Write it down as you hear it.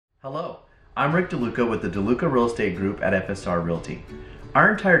Hello, I'm Rick DeLuca with the DeLuca Real Estate Group at FSR Realty. Our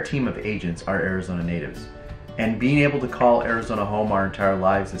entire team of agents are Arizona natives, and being able to call Arizona home our entire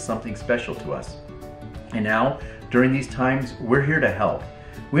lives is something special to us. And now, during these times, we're here to help.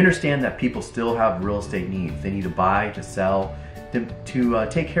 We understand that people still have real estate needs. They need to buy, to sell, to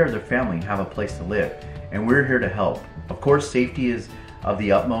take care of their family and have a place to live. And we're here to help. Of course, safety is of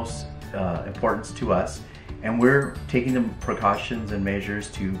the utmost importance to us, and we're taking the precautions and measures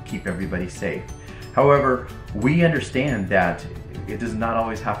to keep everybody safe. However, we understand that it does not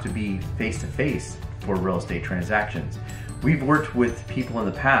always have to be face-to-face for real estate transactions. We've worked with people in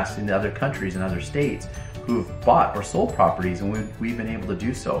the past in other countries and other states who have bought or sold properties, and we've been able to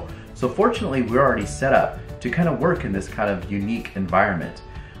do so. So fortunately, we're already set up to kind of work in this kind of unique environment.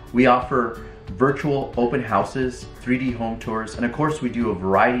 We offer virtual open houses, 3D home tours, and of course we do a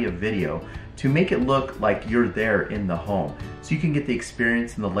variety of video to make it look like you're there in the home, so you can get the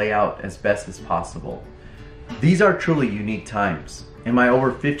experience and the layout as best as possible. These are truly unique times. In my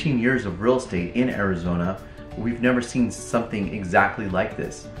over 15 years of real estate in Arizona, we've never seen something exactly like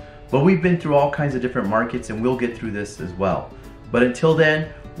this. But we've been through all kinds of different markets, and we'll get through this as well. But until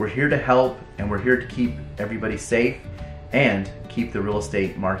then, we're here to help, and we're here to keep everybody safe and keep the real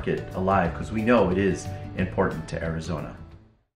estate market alive, because we know it is important to Arizona.